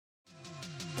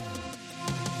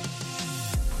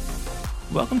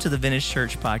Welcome to the Vintage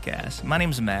Church podcast. My name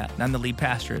is Matt, and I'm the lead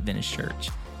pastor at Vintage Church.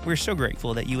 We're so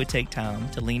grateful that you would take time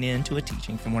to lean into a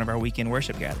teaching from one of our weekend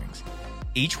worship gatherings.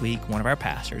 Each week, one of our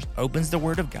pastors opens the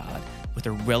Word of God with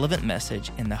a relevant message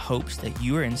in the hopes that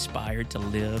you are inspired to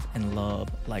live and love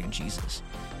like Jesus.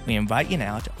 We invite you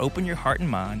now to open your heart and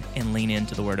mind and lean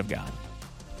into the Word of God.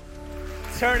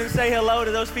 Turn and say hello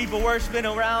to those people worshiping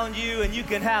around you, and you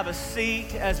can have a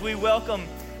seat as we welcome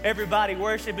everybody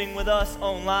worshiping with us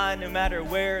online, no matter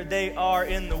where they are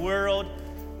in the world,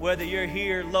 whether you're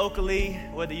here locally,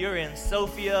 whether you're in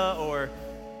Sofia or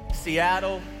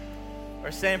Seattle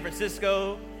or San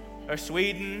Francisco or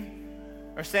Sweden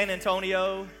or San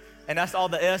Antonio, and that's all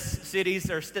the S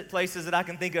cities or places that I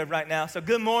can think of right now. So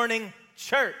good morning,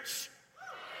 church.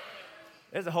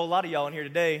 There's a whole lot of y'all in here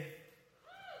today.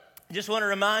 Just want to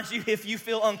remind you, if you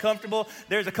feel uncomfortable,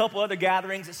 there's a couple other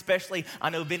gatherings, especially I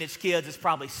know Vintage Kids is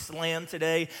probably slammed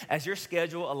today. As your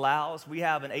schedule allows, we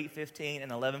have an 8:15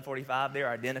 and 11:45. They're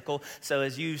identical. So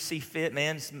as you see fit,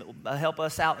 man, just help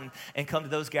us out and come to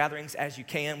those gatherings as you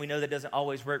can. We know that doesn't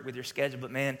always work with your schedule,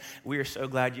 but man, we are so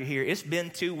glad you're here. It's been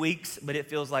 2 weeks, but it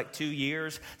feels like 2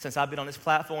 years since I've been on this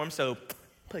platform. So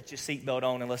put your seatbelt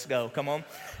on and let's go. Come on.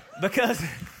 Because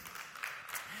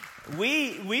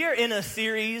We are in a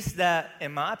series that,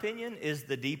 in my opinion, is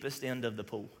the deepest end of the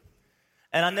pool.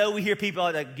 And I know we hear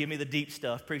people that give me the deep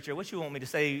stuff. Preacher, what you want me to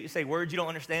say? You say words you don't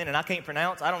understand and I can't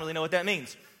pronounce? I don't really know what that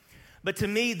means. But to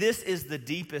me, this is the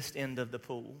deepest end of the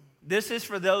pool. This is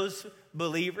for those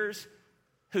believers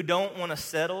who don't want to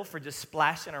settle for just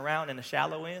splashing around in the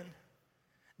shallow end,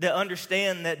 that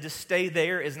understand that just stay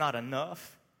there is not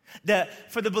enough.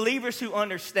 That for the believers who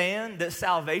understand that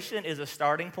salvation is a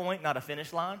starting point, not a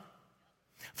finish line.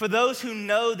 For those who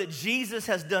know that Jesus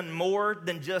has done more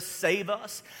than just save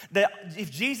us, that if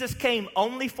Jesus came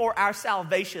only for our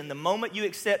salvation, the moment you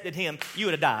accepted him, you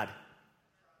would have died.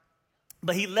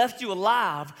 But he left you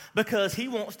alive because he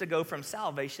wants to go from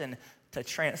salvation to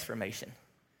transformation.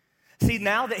 See,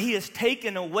 now that he has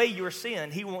taken away your sin,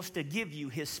 he wants to give you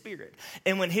his spirit.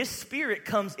 And when his spirit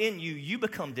comes in you, you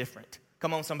become different.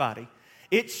 Come on, somebody.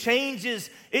 It changes,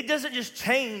 it doesn't just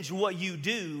change what you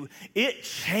do, it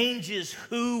changes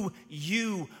who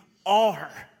you are.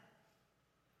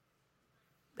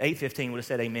 8:15 would have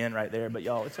said amen right there, but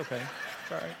y'all, it's okay.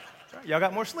 It's all right. It's all right. Y'all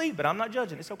got more sleep, but I'm not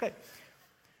judging. It's okay.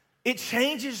 It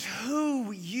changes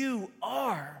who you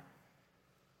are.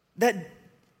 That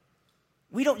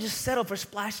we don't just settle for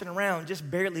splashing around, just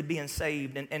barely being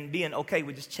saved and being okay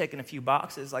with just checking a few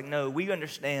boxes. Like, no, we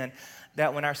understand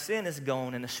that when our sin is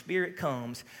gone and the Spirit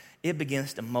comes, it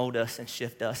begins to mold us and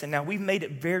shift us. And now we've made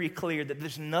it very clear that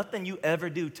there's nothing you ever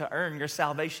do to earn your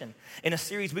salvation. In a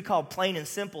series we call Plain and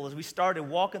Simple, as we started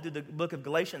walking through the book of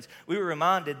Galatians, we were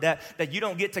reminded that you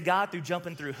don't get to God through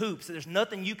jumping through hoops. There's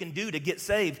nothing you can do to get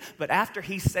saved. But after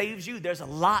he saves you, there's a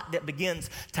lot that begins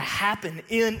to happen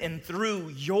in and through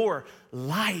your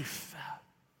life.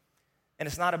 And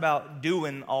it's not about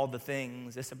doing all the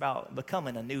things. It's about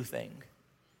becoming a new thing.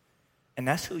 And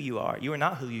that's who you are. You are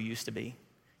not who you used to be.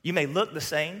 You may look the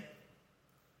same,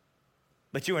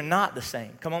 but you are not the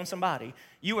same. Come on, somebody.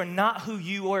 You are not who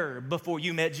you were before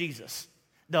you met Jesus.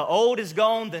 The old is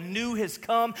gone, the new has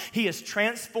come. He has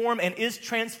transformed and is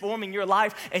transforming your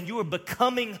life, and you are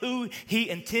becoming who he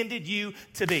intended you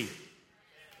to be.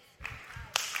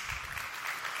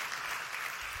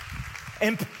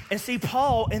 And see,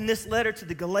 Paul, in this letter to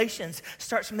the Galatians,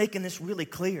 starts making this really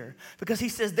clear. Because he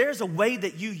says, there's a way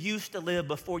that you used to live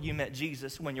before you met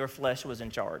Jesus when your flesh was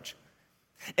in charge.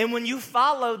 And when you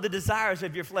followed the desires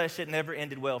of your flesh, it never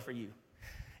ended well for you.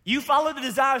 You followed the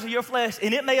desires of your flesh,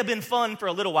 and it may have been fun for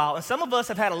a little while. And some of us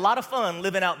have had a lot of fun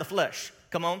living out the flesh.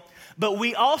 Come on. But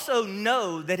we also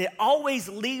know that it always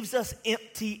leaves us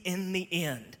empty in the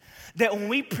end. That when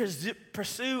we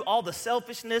pursue all the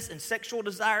selfishness and sexual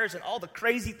desires and all the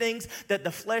crazy things that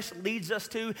the flesh leads us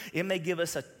to, it may give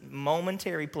us a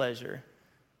momentary pleasure,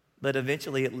 but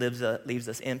eventually it leaves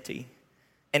us empty.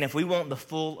 And if we want the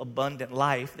full, abundant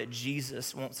life that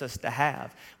Jesus wants us to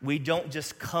have, we don't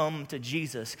just come to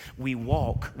Jesus, we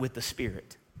walk with the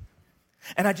Spirit.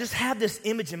 And I just have this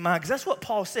image in mind because that's what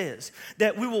Paul says,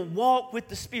 that we will walk with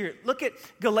the Spirit. Look at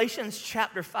Galatians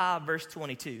chapter 5, verse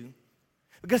 22.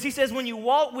 Because he says when you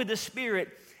walk with the Spirit,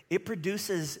 it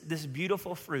produces this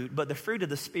beautiful fruit. But the fruit of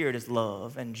the Spirit is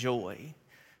love and joy,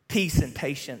 peace and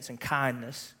patience and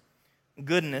kindness,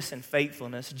 goodness and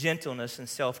faithfulness, gentleness and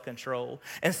self-control.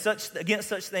 And against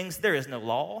such things there is no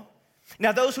law.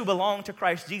 Now those who belong to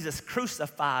Christ Jesus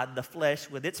crucified the flesh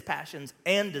with its passions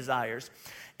and desires.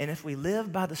 And if we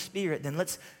live by the Spirit, then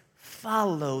let's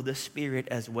follow the Spirit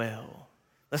as well.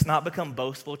 Let's not become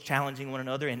boastful, challenging one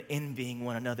another, and envying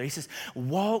one another. He says,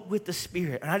 walk with the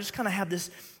Spirit. And I just kind of have this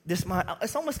mind.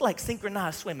 It's almost like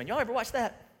synchronized swimming. Y'all ever watch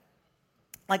that?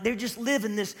 Like they just live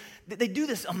in this, they do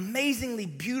this amazingly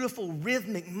beautiful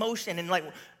rhythmic motion. And like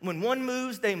when one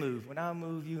moves, they move. When I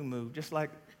move, you move. Just like,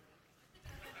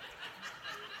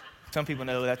 some people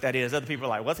know what that is. Other people are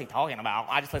like, what's he talking about?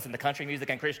 I just listen to country music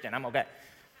and Christian. I'm okay.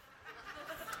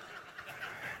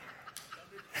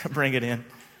 Bring it in.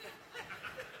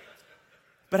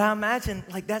 But I imagine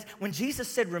like that, when Jesus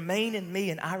said, remain in me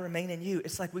and I remain in you,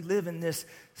 it's like we live in this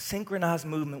synchronized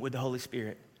movement with the Holy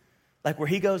Spirit. Like where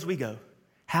he goes, we go.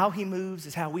 How he moves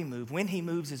is how we move. When he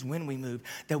moves is when we move.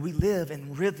 That we live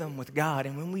in rhythm with God.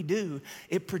 And when we do,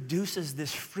 it produces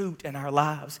this fruit in our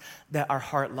lives that our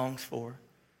heart longs for.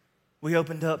 We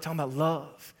opened up talking about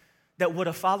love. That what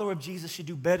a follower of Jesus should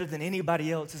do better than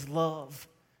anybody else is love.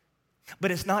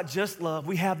 But it's not just love.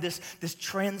 We have this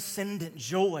transcendent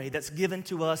joy that's given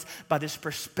to us by this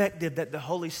perspective that the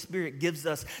Holy Spirit gives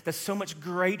us that's so much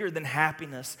greater than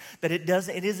happiness, that it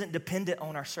isn't dependent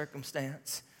on our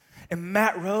circumstance. And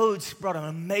Matt Rhodes brought an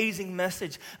amazing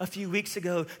message a few weeks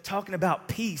ago talking about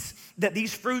peace, that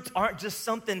these fruits aren't just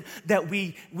something that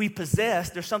we possess,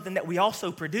 they're something that we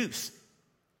also produce.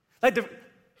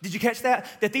 Did you catch that?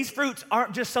 That these fruits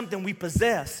aren't just something we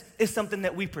possess, it's something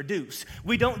that we produce.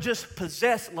 We don't just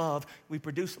possess love, we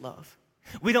produce love.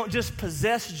 We don't just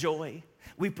possess joy,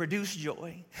 we produce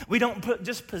joy. We don't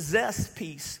just possess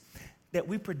peace, that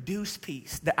we produce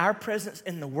peace. That our presence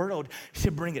in the world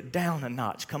should bring it down a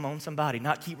notch. Come on, somebody,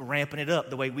 not keep ramping it up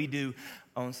the way we do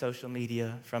on social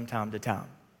media from time to time.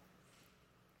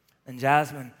 And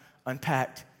Jasmine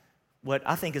unpacked what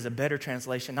I think is a better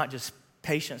translation, not just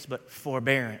patience, but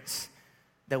forbearance,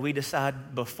 that we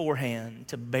decide beforehand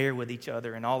to bear with each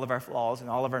other in all of our flaws and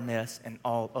all of our mess and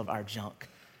all of our junk.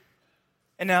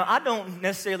 And now I don't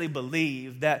necessarily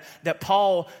believe that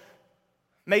Paul,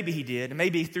 maybe he did, and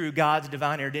maybe through God's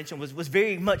divine intervention, was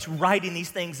very much writing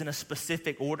these things in a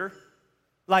specific order.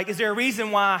 Like, is there a reason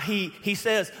why he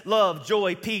says love,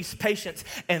 joy, peace, patience,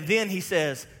 and then he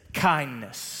says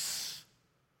kindness?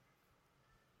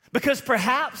 Because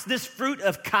perhaps this fruit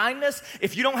of kindness,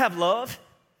 if you don't have love,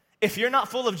 if you're not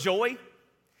full of joy,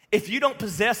 if you don't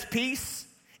possess peace,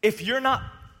 if you're not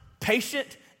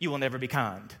patient, you will never be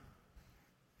kind.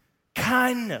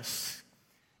 Kindness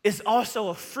is also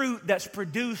a fruit that's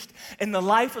produced in the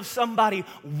life of somebody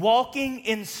walking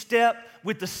in step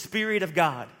with the Spirit of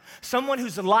God. Someone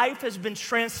whose life has been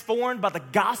transformed by the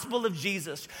gospel of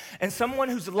Jesus, and someone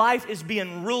whose life is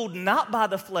being ruled not by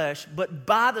the flesh, but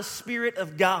by the Spirit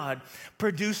of God,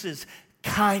 produces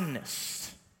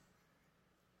kindness.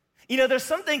 You know, there's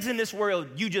some things in this world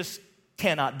you just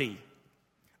cannot be.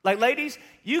 Like, ladies,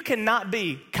 you cannot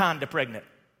be kinda pregnant.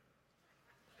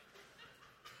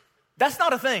 That's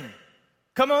not a thing.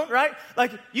 Come on, right?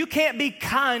 Like, you can't be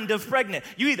kind of pregnant.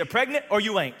 You either pregnant or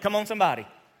you ain't. Come on, somebody.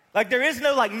 Like, there is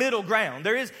no like middle ground.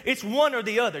 It's one or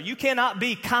the other. You cannot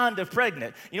be kind of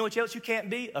pregnant. You know what else you can't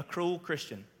be? A cruel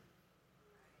Christian.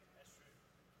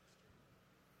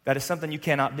 That is something you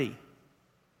cannot be.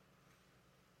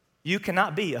 You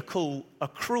cannot be a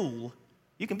cruel,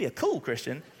 you can be a cool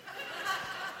Christian.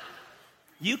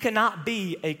 You cannot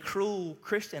be a cruel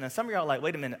Christian. And some of y'all are like,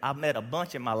 wait a minute, I've met a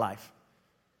bunch in my life.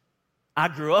 I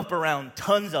grew up around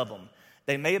tons of them.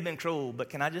 They may have been cruel, but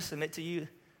can I just submit to you,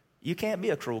 you can't be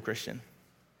a cruel Christian.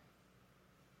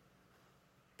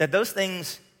 That those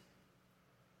things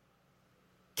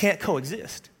can't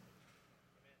coexist.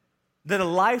 That a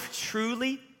life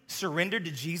truly surrendered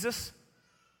to Jesus,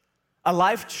 a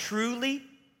life truly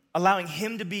allowing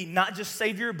him to be not just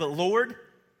Savior, but Lord,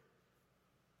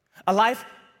 a life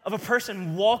of a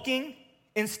person walking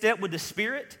in step with the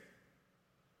Spirit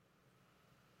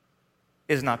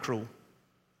is not cruel.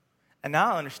 And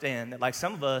now I understand that like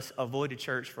some of us avoided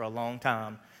church for a long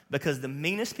time because the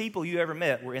meanest people you ever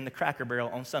met were in the Cracker Barrel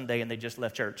on Sunday and they just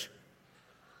left church.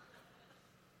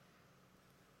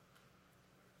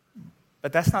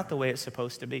 But that's not the way it's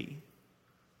supposed to be.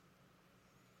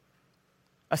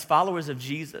 As followers of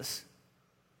Jesus,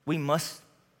 we must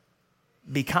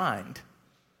be kind.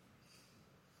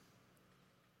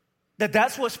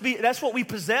 That's what we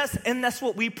possess and that's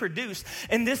what we produce.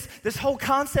 And this whole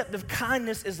concept of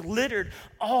kindness is littered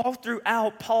all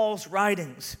throughout Paul's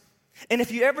writings. And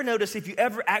if you ever notice, if you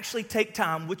ever actually take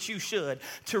time, which you should,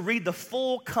 to read the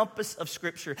full compass of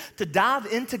Scripture, to dive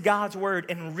into God's Word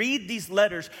and read these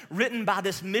letters written by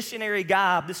this missionary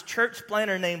guy, this church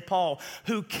planner named Paul,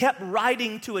 who kept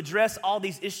writing to address all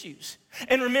these issues.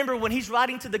 And remember, when he's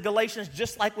writing to the Galatians,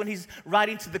 just like when he's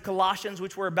writing to the Colossians,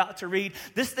 which we're about to read,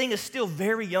 this thing is still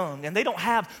very young, and they don't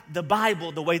have the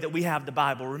Bible the way that we have the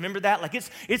Bible. Remember that? Like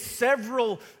it's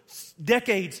several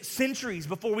decades, centuries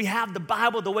before we have the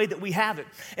Bible the way that we have it.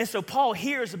 And so Paul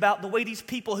hears about the way these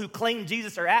people who claim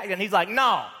Jesus are acting, and he's like,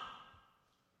 no.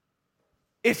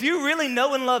 If you really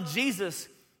know and love Jesus,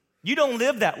 you don't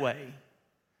live that way.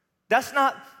 That's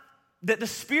not, that the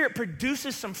Spirit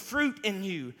produces some fruit in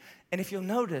you. And if you'll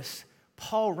notice,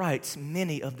 Paul writes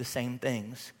many of the same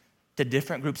things to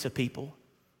different groups of people.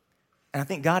 And I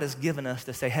think God has given us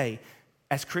to say, hey,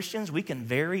 as Christians, we can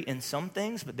vary in some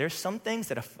things, but there's some things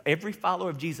that every follower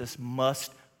of Jesus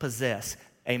must possess.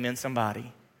 Amen,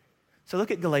 somebody. So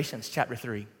look at Galatians chapter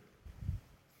 3.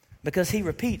 Because he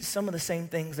repeats some of the same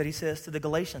things that he says to the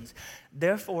Galatians.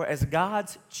 Therefore, as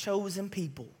God's chosen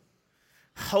people,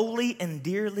 holy and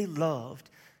dearly loved,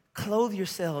 clothe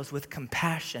yourselves with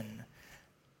compassion,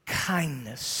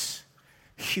 kindness,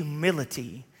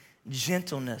 humility,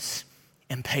 gentleness,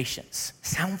 and patience.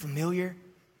 Sound familiar?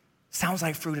 Sounds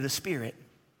like fruit of the Spirit.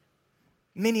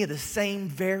 Many of the same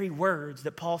very words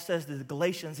that Paul says to the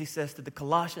Galatians, he says to the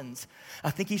Colossians. I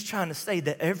think he's trying to say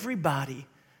that everybody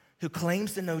who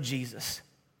claims to know Jesus,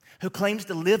 who claims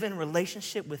to live in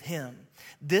relationship with him,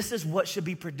 this is what should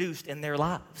be produced in their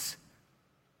lives.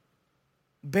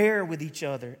 Bear with each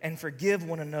other and forgive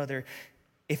one another.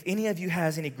 If any of you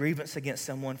has any grievance against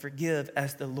someone, forgive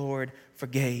as the Lord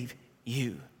forgave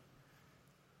you.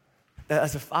 That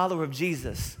as a follower of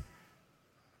Jesus,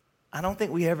 I don't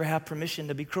think we ever have permission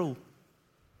to be cruel.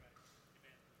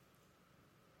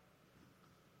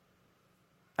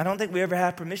 I don't think we ever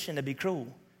have permission to be cruel.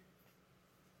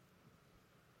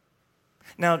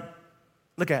 Now,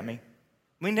 look at me.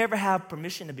 We never have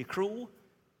permission to be cruel,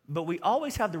 but we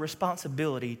always have the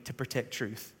responsibility to protect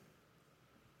truth.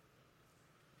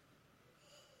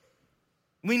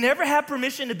 We never have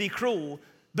permission to be cruel,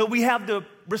 but we have the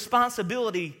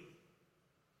responsibility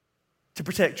to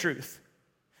protect truth.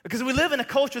 Because we live in a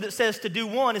culture that says to do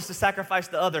one is to sacrifice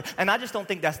the other, and I just don't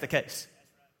think that's the case.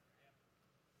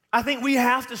 I think we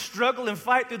have to struggle and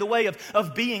fight through the way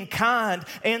of being kind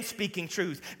and speaking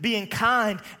truth. Being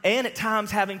kind and at times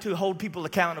having to hold people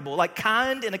accountable. Like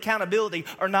kind and accountability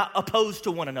are not opposed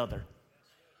to one another.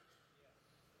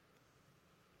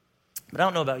 But I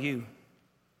don't know about you.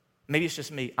 Maybe it's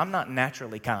just me. I'm not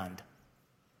naturally kind.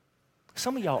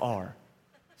 Some of y'all are.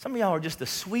 Some of y'all are just the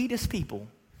sweetest people.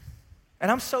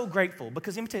 And I'm so grateful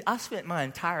because let me tell you, I spent my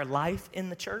entire life in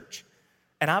the church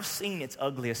and I've seen its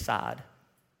ugliest side.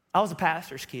 I was a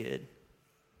pastor's kid.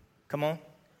 Come on.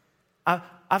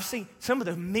 I've seen some of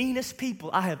the meanest people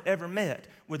I have ever met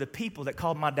were the people that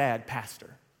called my dad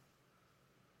pastor.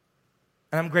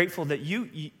 And I'm grateful that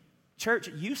you church,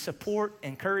 you support,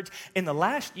 encourage. In the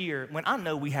last year, when I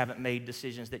know we haven't made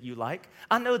decisions that you like,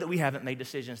 I know that we haven't made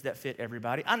decisions that fit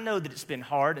everybody. I know that it's been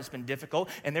hard, it's been difficult,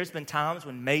 and there's been times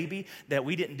when maybe that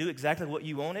we didn't do exactly what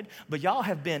you wanted, but y'all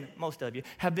have been, most of you,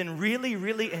 have been really,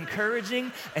 really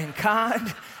encouraging and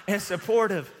kind and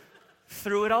supportive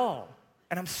through it all.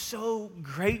 And I'm so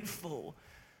grateful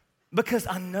because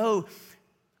I know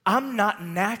I'm not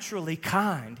naturally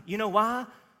kind. You know why?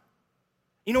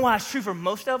 You know why it's true for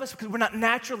most of us? Because we're not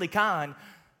naturally kind,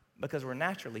 because we're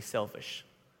naturally selfish.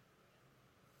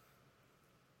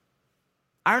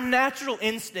 Our natural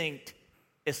instinct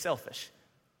is selfish.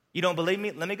 You don't believe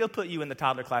me? Let me go put you in the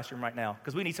toddler classroom right now,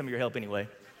 because we need some of your help anyway.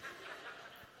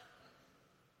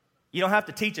 You don't have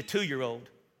to teach a 2-year-old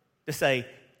to say,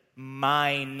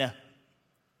 mine.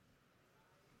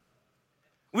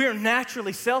 We are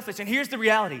naturally selfish, and here's the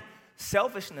reality.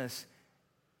 Selfishness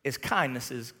is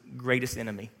kindness's greatest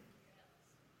enemy.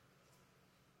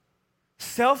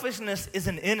 Selfishness is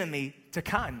an enemy to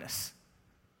kindness.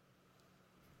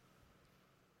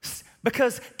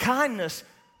 Because kindness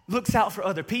looks out for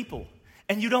other people,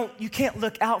 and you can't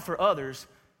look out for others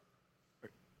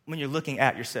when you're looking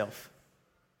at yourself.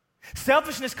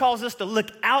 Selfishness calls us to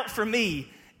look out for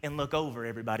me and look over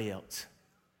everybody else.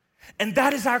 And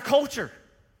that is our culture.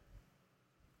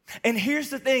 And here's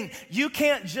the thing,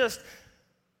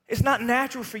 it's not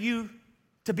natural for you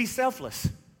to be selfless.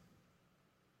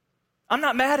 I'm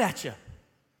not mad at you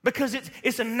because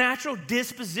it's a natural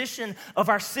disposition of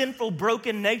our sinful,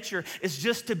 broken nature is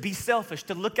just to be selfish,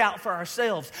 to look out for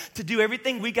ourselves, to do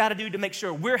everything we got to do to make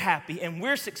sure we're happy and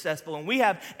we're successful and we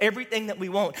have everything that we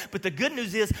want. But the good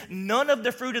news is none of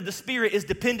the fruit of the Spirit is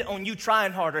dependent on you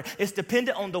trying harder. It's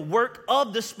dependent on the work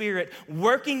of the Spirit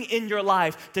working in your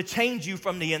life to change you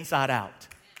from the inside out.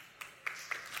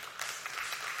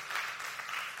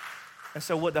 And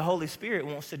so what the Holy Spirit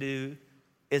wants to do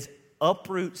is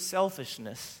uproot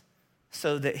selfishness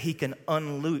so that he can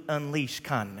unleash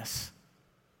kindness.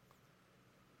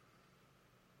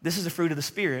 This is the fruit of the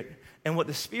Spirit. And what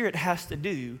the Spirit has to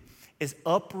do is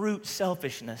uproot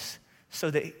selfishness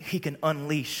so that he can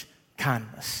unleash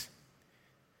kindness.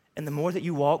 And the more that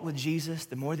you walk with Jesus,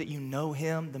 the more that you know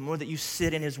him, the more that you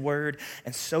sit in his word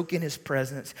and soak in his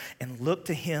presence and look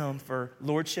to him for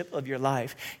lordship of your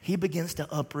life, he begins to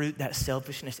uproot that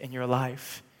selfishness in your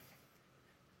life.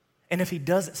 And if he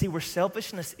doesn't, see, where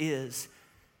selfishness is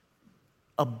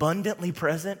abundantly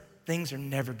present, things are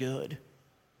never good.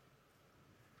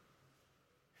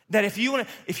 That if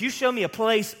you show me a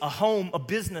place, a home, a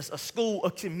business, a school,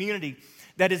 a community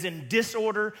that is in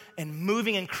disorder and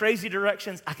moving in crazy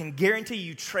directions, I can guarantee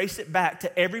you trace it back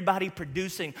to everybody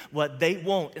producing what they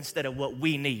want instead of what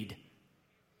we need.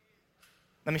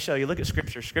 Let me show you. Look at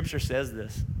Scripture. Scripture says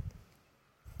this.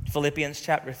 Philippians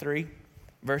chapter 3,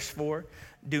 verse 4.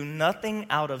 Do nothing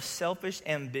out of selfish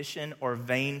ambition or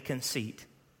vain conceit.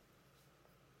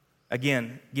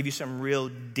 Again, give you some real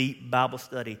deep Bible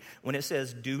study. When it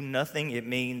says do nothing, it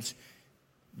means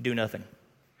do nothing.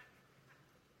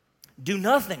 Do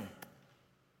nothing.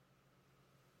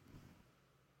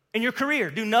 In your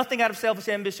career, do nothing out of selfish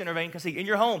ambition or vain conceit. In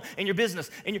your home, in your business,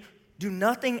 do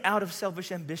nothing out of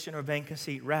selfish ambition or vain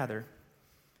conceit. Rather,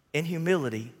 in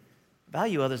humility,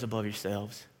 value others above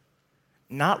yourselves,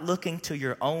 not looking to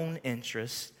your own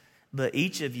interests, but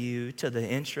each of you to the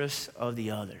interests of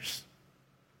the others.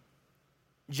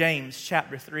 James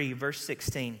chapter 3, verse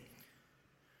 16.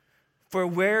 For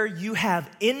where you have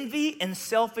envy and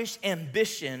selfish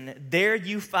ambition, there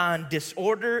you find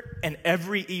disorder and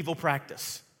every evil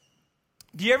practice.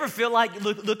 Do you ever feel like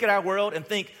look at our world and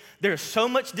think there's so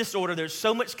much disorder, there's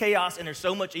so much chaos, and there's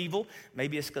so much evil?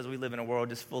 Maybe it's because we live in a world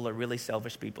that's full of really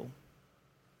selfish people.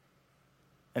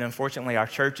 And unfortunately, our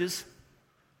churches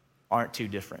aren't too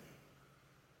different.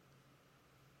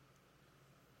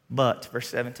 But, verse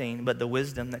 17, but the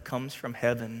wisdom that comes from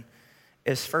heaven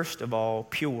is first of all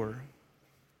pure,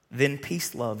 then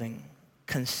peace-loving,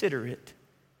 considerate,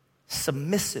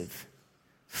 submissive,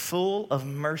 full of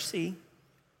mercy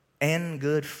and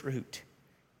good fruit,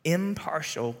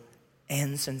 impartial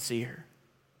and sincere.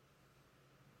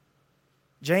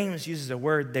 James uses a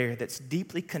word there that's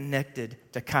deeply connected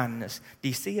to kindness. Do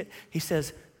you see it? He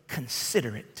says,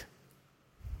 considerate.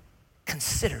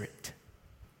 Considerate.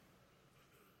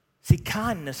 See,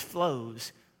 kindness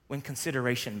flows when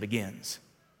consideration begins.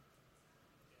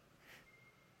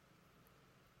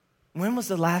 When was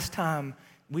the last time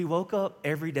we woke up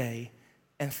every day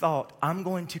and thought, I'm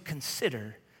going to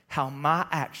consider how my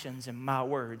actions and my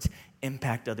words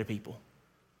impact other people?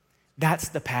 That's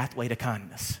the pathway to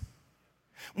kindness.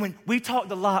 When we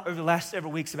talked a lot over the last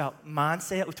several weeks about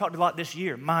mindset, we've talked a lot this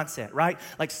year, mindset, right?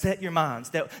 Like set your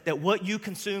minds, that what you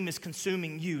consume is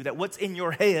consuming you, that what's in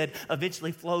your head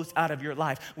eventually flows out of your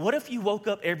life. What if you woke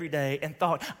up every day and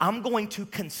thought, I'm going to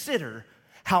consider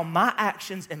how my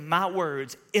actions and my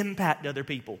words impact other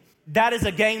people? That is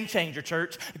a game changer,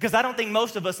 church, because I don't think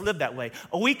most of us live that way.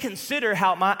 We consider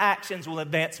how my actions will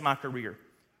advance my career.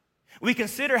 We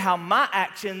consider how my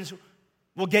actions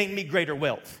will gain me greater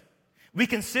wealth. We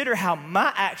consider how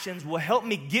my actions will help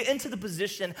me get into the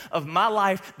position of my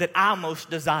life that I most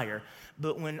desire.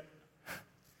 But when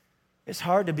it's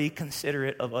hard to be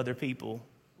considerate of other people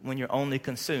when you're only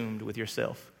consumed with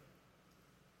yourself.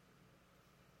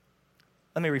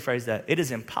 Let me rephrase that. It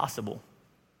is impossible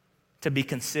to be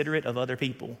considerate of other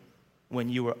people when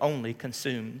you are only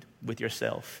consumed with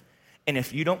yourself. And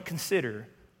if you don't consider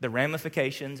the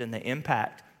ramifications and the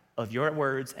impact of your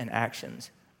words and actions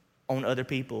on other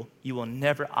people, you will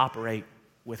never operate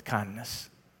with kindness.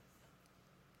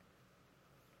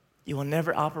 You will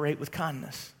never operate with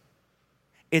kindness.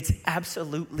 It's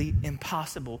absolutely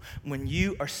impossible. When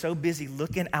you are so busy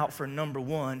looking out for number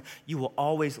one, you will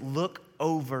always look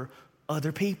over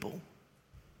other people.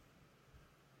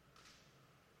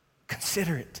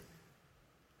 Consider it.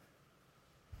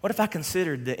 What if I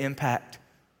considered the impact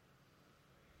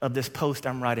of this post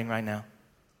I'm writing right now?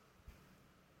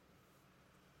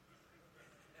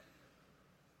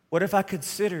 What if I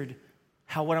considered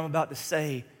how what I'm about to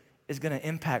say is going to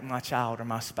impact my child or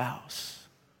my spouse?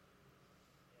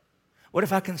 What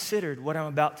if I considered what I'm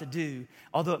about to do,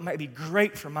 although it might be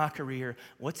great for my career,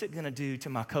 what's it going to do to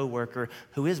my coworker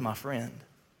who is my friend?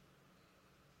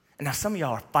 And now some of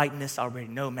y'all are fighting this already.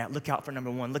 No, Matt, look out for number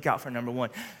one. Look out for number one.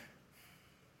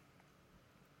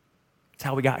 It's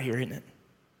how we got here, isn't it?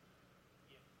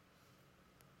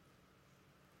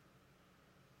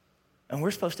 And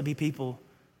we're supposed to be people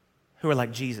who are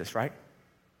like Jesus, right?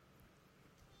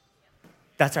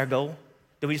 That's our goal.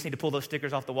 Do we just need to pull those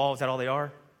stickers off the wall? Is that all they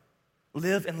are?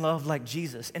 live and love like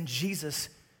Jesus. And Jesus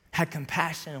had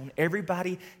compassion on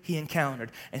everybody he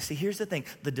encountered. And see, here's the thing.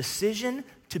 The decision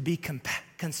to be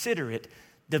considerate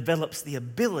develops the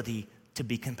ability to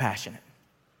be compassionate.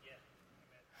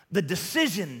 The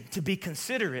decision to be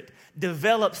considerate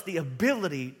develops the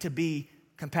ability to be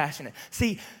compassionate.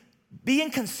 See,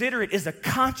 being considerate is a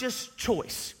conscious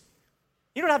choice.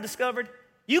 You know what I've discovered?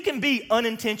 You can be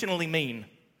unintentionally mean.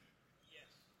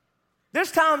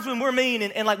 There's times when we're mean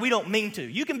and like we don't mean to.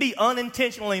 You can be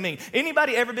unintentionally mean.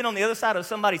 Anybody ever been on the other side of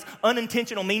somebody's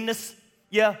unintentional meanness?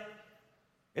 Yeah.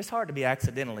 It's hard to be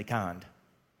accidentally kind.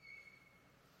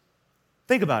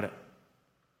 Think about it.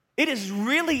 It is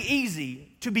really easy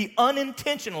to be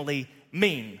unintentionally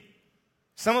mean.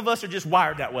 Some of us are just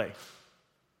wired that way.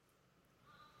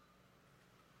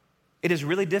 It is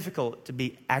really difficult to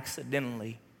be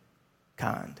accidentally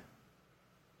kind.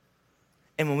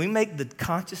 And when we make the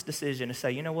conscious decision to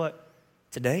say, you know what,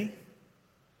 today,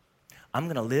 I'm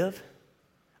going to live,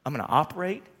 I'm going to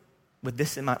operate with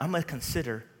this in mind. I'm going to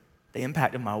consider the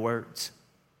impact of my words.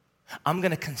 I'm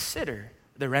going to consider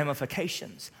the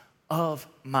ramifications of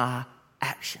my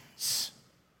actions.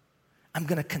 I'm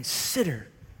going to consider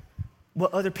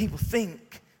what other people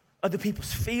think, other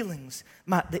people's feelings,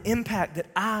 the impact that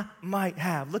I might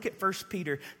have. Look at 1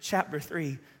 Peter chapter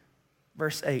 3,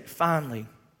 verse 8. Finally,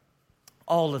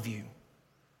 all of you,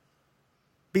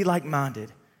 be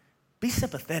like-minded, be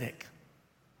sympathetic,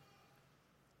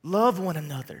 love one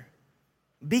another,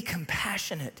 be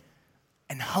compassionate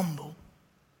and humble.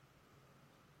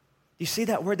 You see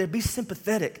that word there? Be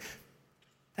sympathetic.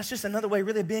 That's just another way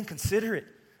really of being considerate,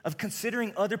 of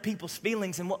considering other people's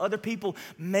feelings and what other people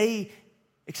may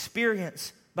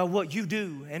experience by what you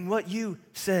do and what you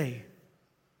say.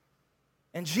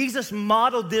 And Jesus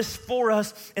modeled this for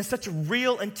us in such a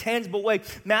real and tangible way.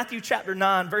 Matthew chapter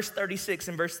 9, verse 36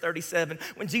 and verse 37,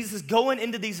 when Jesus is going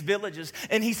into these villages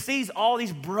and he sees all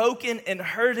these broken and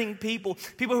hurting people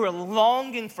who are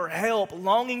longing for help,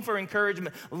 longing for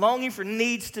encouragement, longing for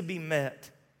needs to be met.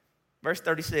 Verse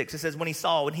 36, it says, when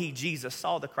Jesus,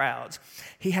 saw the crowds,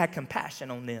 he had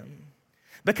compassion on them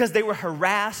because they were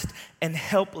harassed and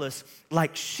helpless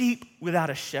like sheep without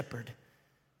a shepherd.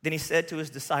 Then he said to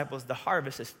his disciples, the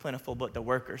harvest is plentiful, but the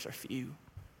workers are few.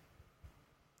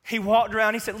 He walked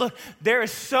around, he said, look, there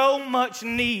is so much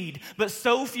need, but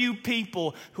so few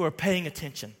people who are paying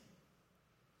attention.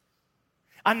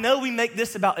 I know we make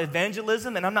this about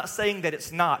evangelism, and I'm not saying that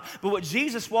it's not. But what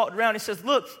Jesus walked around, he says,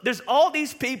 look, there's all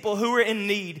these people who are in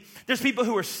need. There's people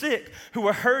who are sick, who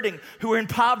are hurting, who are in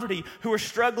poverty, who are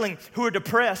struggling, who are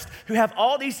depressed, who have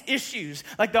all these issues.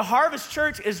 Like the Harvest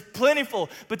Church is plentiful,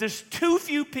 but there's too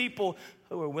few people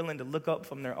who are willing to look up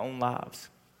from their own lives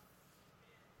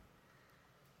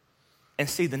and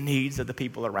see the needs of the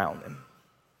people around them.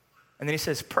 And then he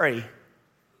says, pray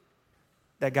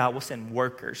that God will send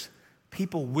workers.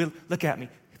 People will, look at me,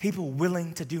 people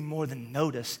willing to do more than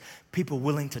notice, people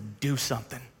willing to do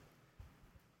something.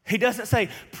 He doesn't say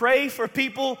pray for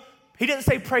people, he doesn't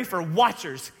say pray for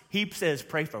watchers, he says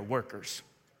pray for workers.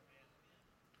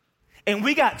 And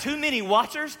we got too many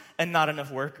watchers and not enough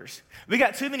workers. We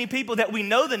got too many people that we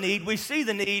know the need, we see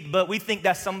the need, but we think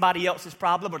that's somebody else's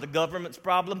problem or the government's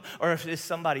problem or if it's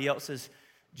somebody else's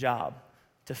job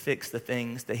to fix the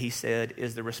things that he said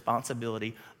is the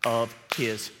responsibility of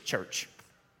his church.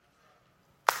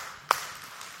 He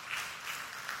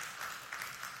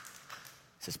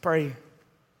says, pray. And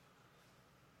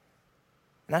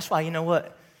that's why, you know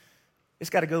what? It's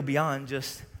got to go beyond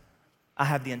just, I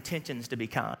have the intentions to be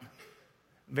kind.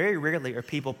 Very rarely are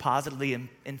people positively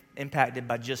impacted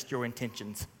by just your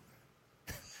intentions.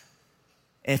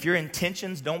 And if your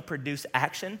intentions don't produce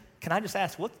action, can I just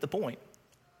ask, what's the point?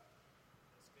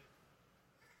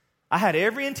 I had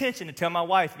every intention to tell my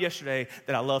wife yesterday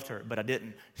that I loved her, but I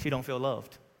didn't. She don't feel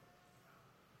loved.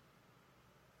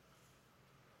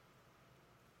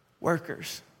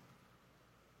 Workers.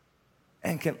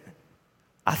 And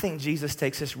I think Jesus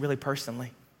takes this really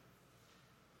personally.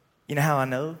 You know how I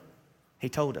know? He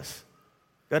told us.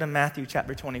 Go to Matthew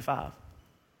chapter 25.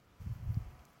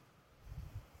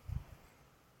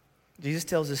 Jesus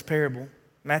tells this parable,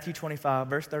 Matthew 25,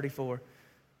 verse 34.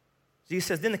 Jesus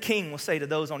says, then the king will say to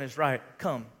those on his right,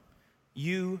 come,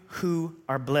 you who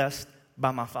are blessed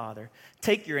by my Father,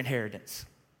 take your inheritance,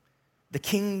 the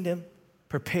kingdom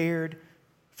prepared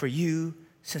for you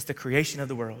since the creation of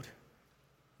the world.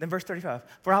 Then verse 35,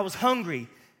 for I was hungry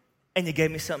and you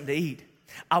gave me something to eat.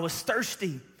 I was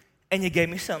thirsty and you gave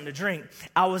me something to drink.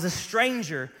 I was a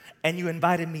stranger and you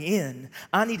invited me in.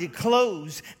 I needed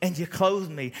clothes and you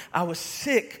clothed me. I was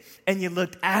sick and you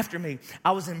looked after me.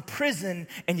 I was in prison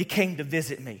and you came to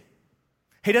visit me.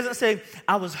 He doesn't say,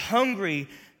 I was hungry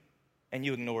and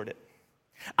you ignored it.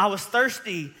 I was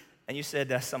thirsty and you said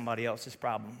that's somebody else's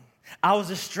problem. I was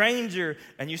a stranger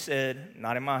and you said,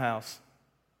 not in my house.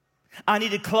 I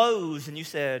needed clothes and you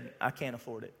said, I can't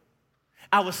afford it.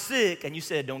 I was sick and you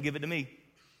said, don't give it to me.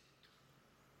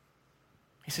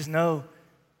 He says, no,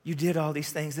 you did all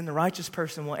these things. Then the righteous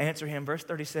person will answer him. Verse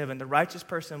 37, the righteous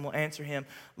person will answer him,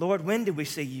 Lord, when did we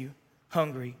see you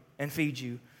hungry and feed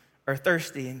you, or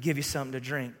thirsty and give you something to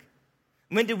drink?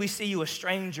 When did we see you a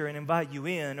stranger and invite you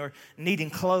in, or needing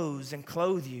clothes and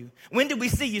clothe you? When did we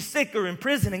see you sick or in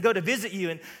prison and go to visit you?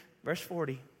 And verse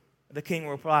 40, the king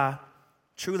will reply,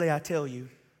 truly I tell you,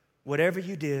 whatever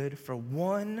you did for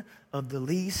one of the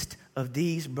least of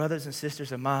these brothers and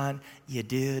sisters of mine, you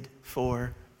did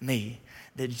for me.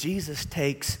 That Jesus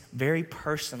takes very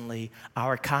personally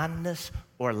our kindness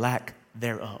or lack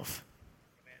thereof.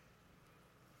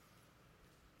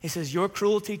 He says, your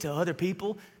cruelty to other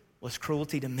people was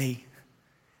cruelty to me.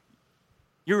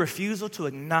 Your refusal to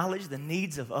acknowledge the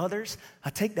needs of others, I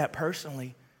take that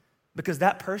personally. Because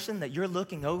that person that you're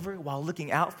looking over while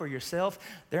looking out for yourself,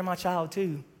 they're my child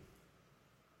too.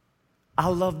 I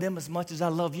love them as much as I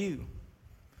love you.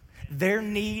 Their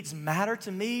needs matter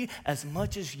to me as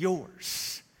much as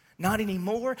yours. Not any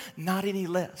more, not any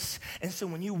less. And so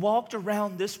when you walked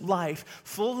around this life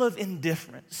full of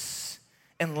indifference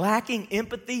and lacking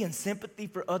empathy and sympathy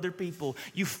for other people,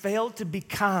 you failed to be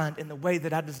kind in the way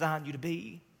that I designed you to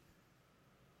be.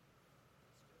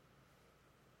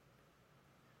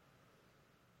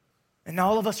 And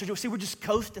all of us we're just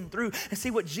coasting through. And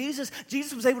see what Jesus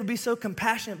was able to be so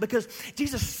compassionate because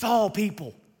Jesus saw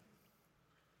people.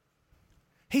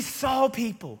 He saw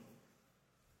people.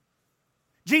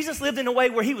 Jesus lived in a way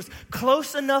where he was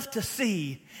close enough to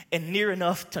see and near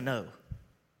enough to know.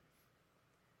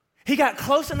 He got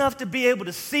close enough to be able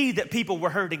to see that people were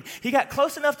hurting. He got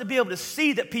close enough to be able to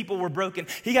see that people were broken.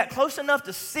 He got close enough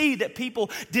to see that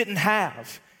people didn't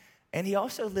have. And he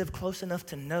also lived close enough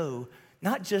to know,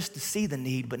 not just to see the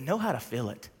need, but know how to feel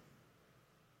it.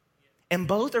 And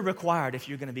both are required if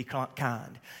you're going to be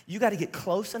kind. You got to get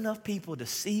close enough people to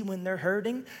see when they're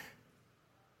hurting,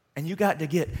 and you got to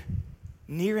get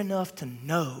near enough to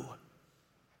know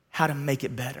how to make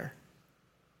it better.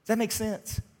 Does that make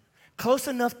sense? Close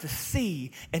enough to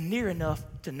see and near enough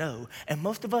to know. And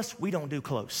most of us, we don't do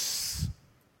close.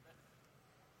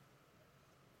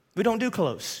 We don't do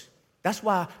close. That's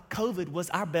why COVID was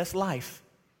our best life.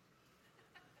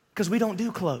 Because we don't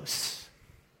do close.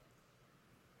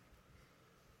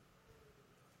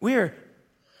 We're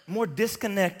more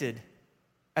disconnected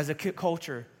as a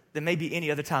culture than maybe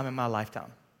any other time in my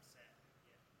lifetime.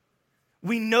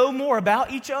 We know more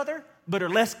about each other, but are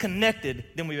less connected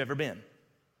than we've ever been.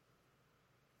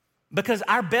 Because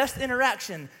our best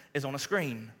interaction is on a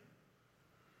screen.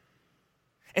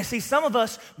 And see, some of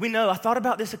us, we know, I thought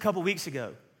about this a couple weeks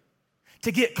ago.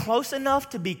 To get close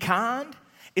enough to be kind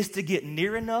is to get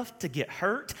near enough to get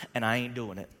hurt, and I ain't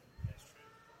doing it.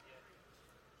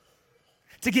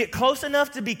 To get close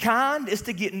enough to be kind is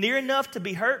to get near enough to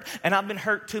be hurt, and I've been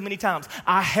hurt too many times.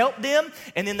 I helped them,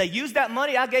 and then they used that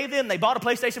money I gave them, they bought a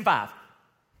PlayStation 5.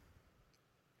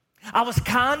 I was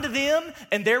kind to them,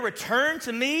 and their return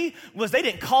to me was they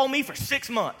didn't call me for 6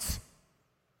 months.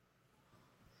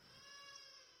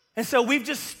 And so we've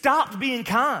just stopped being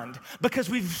kind because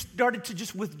we've started to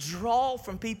just withdraw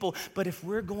from people. But if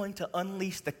we're going to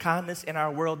unleash the kindness in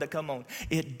our world that, come on,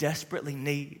 it desperately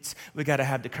needs, we got to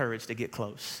have the courage to get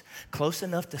close. Close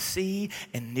enough to see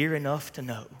and near enough to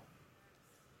know.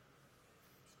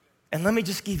 And let me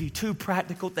just give you 2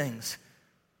 practical things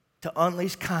to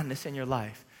unleash kindness in your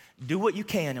life. Do what you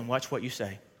can and watch what you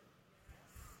say.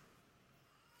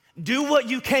 Do what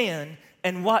you can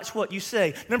and watch what you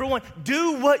say. Number 1,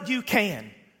 do what you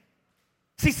can.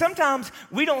 See, sometimes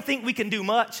we don't think we can do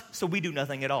much, so we do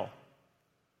nothing at all.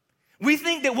 We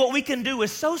think that what we can do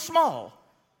is so small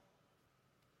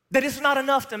that it's not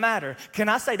enough to matter. Can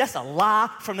I say that's a lie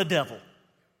from the devil?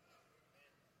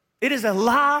 It is a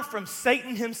lie from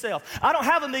Satan himself. I don't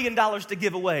have $1 million to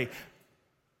give away.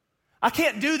 I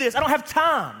can't do this. I don't have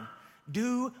time.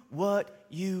 Do what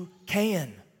you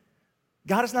can.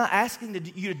 God is not asking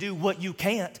you to do what you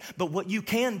can't, but what you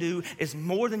can do is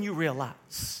more than you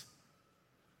realize.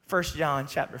 1 John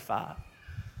chapter 3,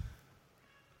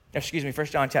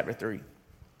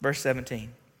 verse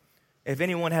 17. If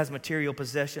anyone has material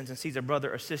possessions and sees a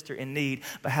brother or sister in need,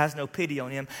 but has no pity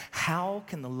on him, how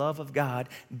can the love of God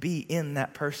be in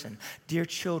that person? Dear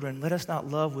children, let us not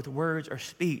love with words or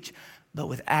speech, but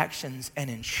with actions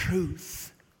and in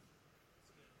truth.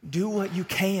 Do what you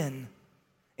can.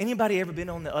 Anybody ever been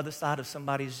on the other side of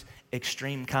somebody's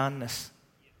extreme kindness?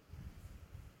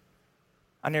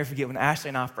 I'll never forget when Ashley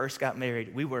and I first got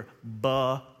married, we were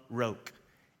baroque.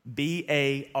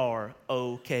 B-A-R-O-K-E.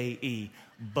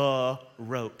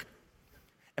 Baroque.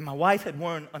 And my wife had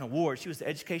won an award. She was the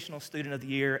Educational Student of the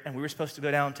Year, and we were supposed to go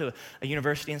down to a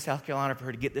university in South Carolina for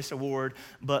her to get this award.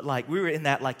 But we were in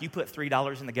that, you put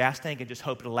 $3 in the gas tank and just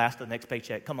hope it'll last to the next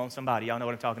paycheck. Come on, somebody. Y'all know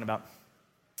what I'm talking about.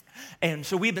 And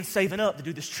so we've been saving up to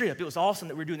do this trip. It was awesome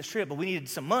that we were doing this trip, but we needed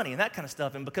some money and that kind of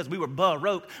stuff. And because we were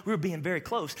baroque, we were being very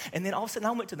close. And then all of a sudden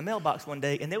I went to the mailbox one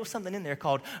day, and there was something in there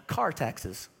called car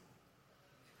taxes.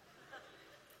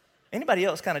 Anybody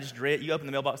else kind of just dread? You open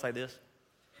the mailbox like this?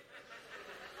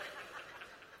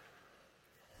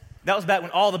 That was back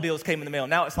when all the bills came in the mail.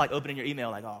 Now it's like opening your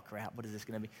email like, oh, crap, what is this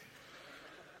going to be?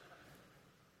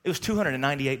 It was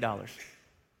 $298.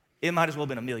 It might as well have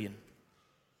been $1 million.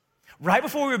 Right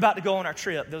before we were about to go on our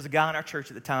trip, there was a guy in our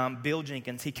church at the time, Bill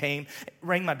Jenkins. He came,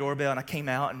 rang my doorbell, and I came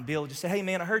out, and Bill just said, hey,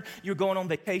 man, I heard you're going on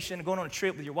vacation, going on a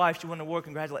trip with your wife. She went to work.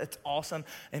 Congratulations. It's awesome.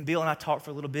 And Bill and I talked for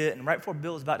a little bit, and right before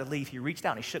Bill was about to leave, he reached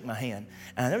out and he shook my hand.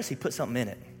 And I noticed he put something in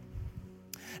it.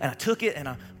 And I took it, and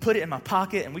I put it in my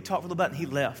pocket, and we talked for a little bit, and he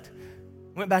left.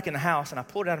 Went back in the house, and I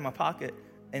pulled it out of my pocket,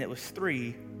 and it was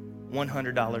 3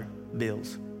 $100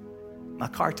 bills. My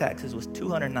car taxes was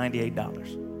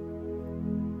 $298.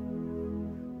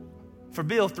 For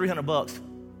Bill, $300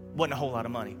 wasn't a whole lot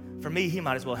of money. For me, he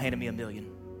might as well have handed me $1 million.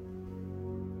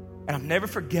 And I'll never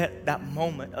forget that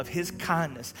moment of his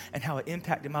kindness and how it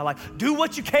impacted my life. Do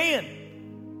what you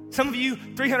can. Some of you,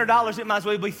 $300, it might as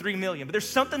well be $3 million. But there's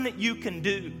something that you can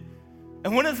do.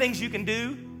 And one of the things you can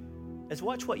do is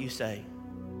watch what you say.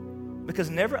 Because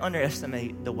never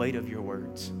underestimate the weight of your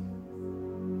words.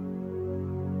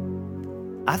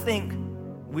 I think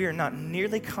we are not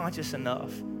nearly conscious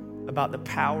enough about the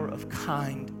power of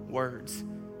kind words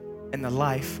in the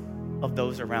life of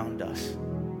those around us.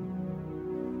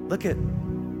 Look at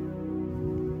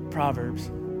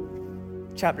Proverbs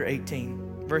chapter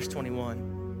 18, verse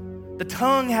 21. The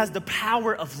tongue has the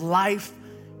power of life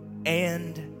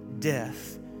and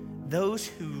death. Those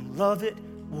who love it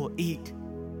will eat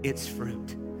its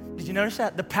fruit. Did you notice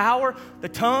that? The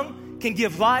tongue can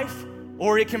give life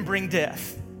or it can bring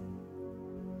death.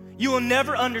 You will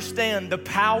never understand the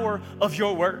power of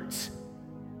your words.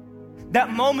 That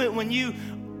moment when you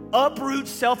uproot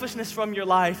selfishness from your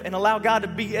life and allow God to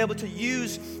be able to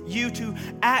use you to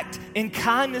act in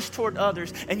kindness toward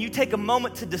others, and you take a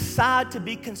moment to decide to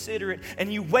be considerate,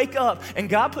 and you wake up and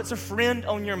God puts a friend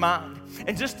on your mind.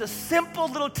 And just a simple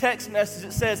little text message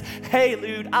that says, hey,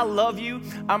 dude, I love you.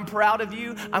 I'm proud of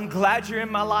you. I'm glad you're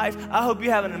in my life. I hope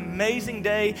you have an amazing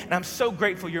day, and I'm so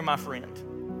grateful you're my friend.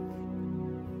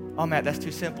 Oh, Matt, that's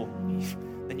too simple.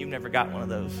 Then you've never got one of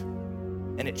those.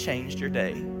 And it changed your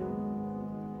day.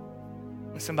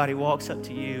 When somebody walks up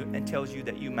to you and tells you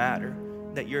that you matter,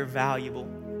 that you're valuable,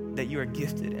 that you are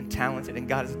gifted and talented, and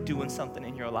God is doing something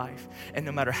in your life. And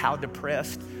no matter how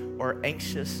depressed or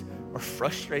anxious or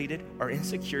frustrated or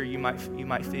insecure you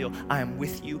might feel, I am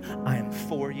with you, I am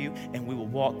for you, and we will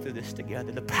walk through this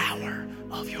together. The power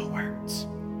of your words.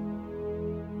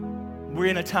 We're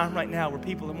in a time right now where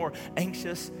people are more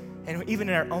anxious, and even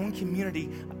in our own community,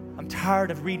 I'm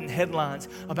tired of reading headlines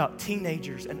about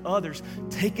teenagers and others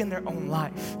taking their own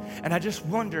life. And I just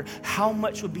wonder how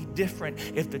much would be different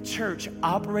if the church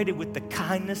operated with the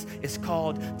kindness it's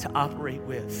called to operate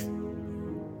with.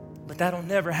 But that'll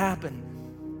never happen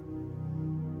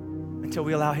until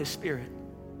we allow His Spirit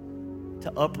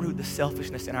to uproot the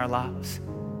selfishness in our lives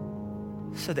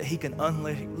so that He can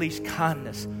unleash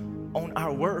kindness on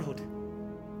our world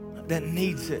that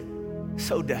needs it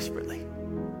so desperately.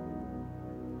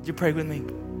 Would you pray with me?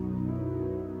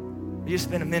 Would you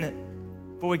spend a minute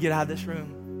before we get out of this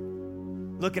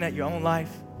room looking at your own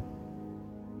life,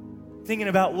 thinking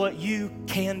about what you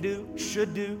can do,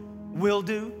 should do, will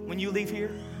do when you leave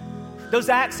here? Those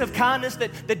acts of kindness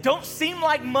that don't seem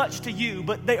like much to you,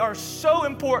 but they are so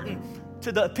important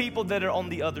to the people that are on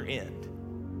the other end.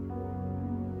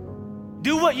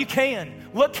 Do what you can.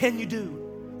 What can you do?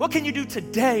 What can you do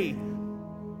today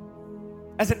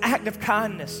as an act of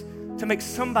kindness to make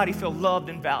somebody feel loved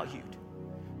and valued?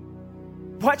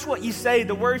 Watch what you say,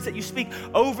 the words that you speak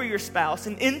over your spouse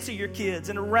and into your kids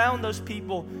and around those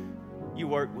people you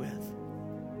work with.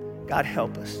 God,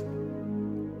 help us.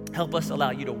 Help us allow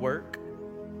you to work,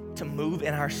 to move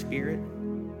in our spirit,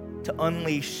 to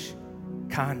unleash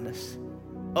kindness.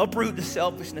 Uproot the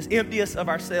selfishness, empty us of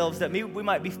ourselves, that we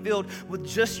might be filled with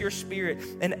just your Spirit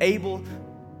and able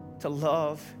to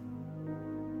love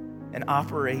and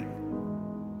operate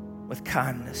with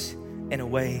kindness in a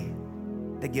way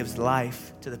that gives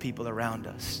life to the people around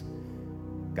us.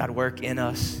 God, work in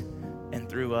us and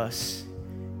through us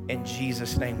In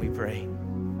Jesus' name we pray.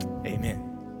 Amen.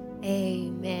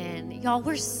 Amen. Y'all,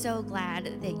 we're so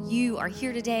glad that you are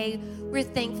here today. We're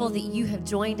thankful that you have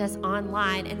joined us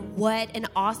online, and what an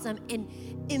awesome and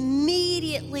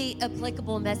immediately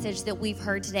applicable message that we've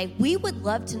heard today. We would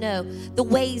love to know the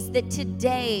ways that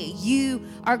today you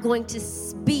are going to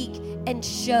speak and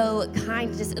show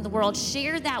kindness in the world.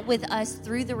 Share that with us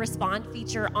through the Respond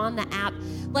feature on the app.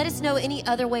 Let us know any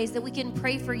other ways that we can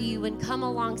pray for you and come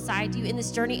alongside you in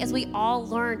this journey as we all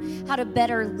learn how to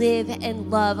better live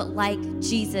and love like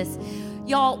Jesus.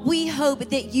 Y'all, we hope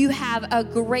that you have a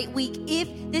great week. If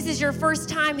this is your first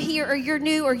time here, or you're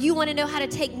new, or you want to know how to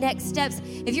take next steps,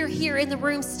 if you're here in the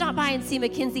room, stop by and see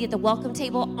Mackenzie at the welcome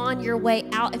table on your way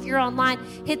out. If you're online,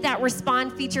 hit that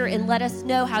Respond feature and let us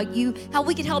know how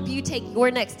we can help you take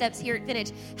your next steps here at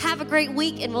Vintage. Have a great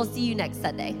week, and we'll see you next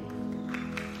Sunday.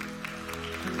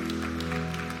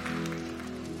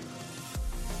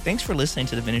 Thanks for listening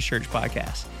to the Vintage Church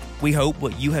Podcast. We hope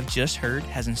what you have just heard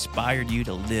has inspired you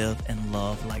to live and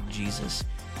love like Jesus.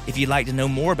 If you'd like to know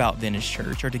more about Vintage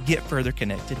Church or to get further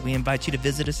connected, we invite you to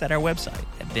visit us at our website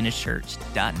at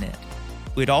vintagechurch.net.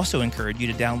 We'd also encourage you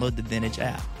to download the Vintage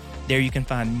app. There you can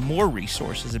find more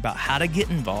resources about how to get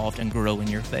involved and grow in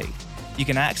your faith. You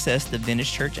can access the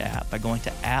Vintage Church app by going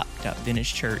to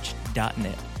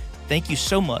app.vintagechurch.net. Thank you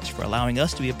so much for allowing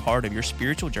us to be a part of your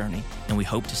spiritual journey, and we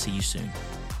hope to see you soon.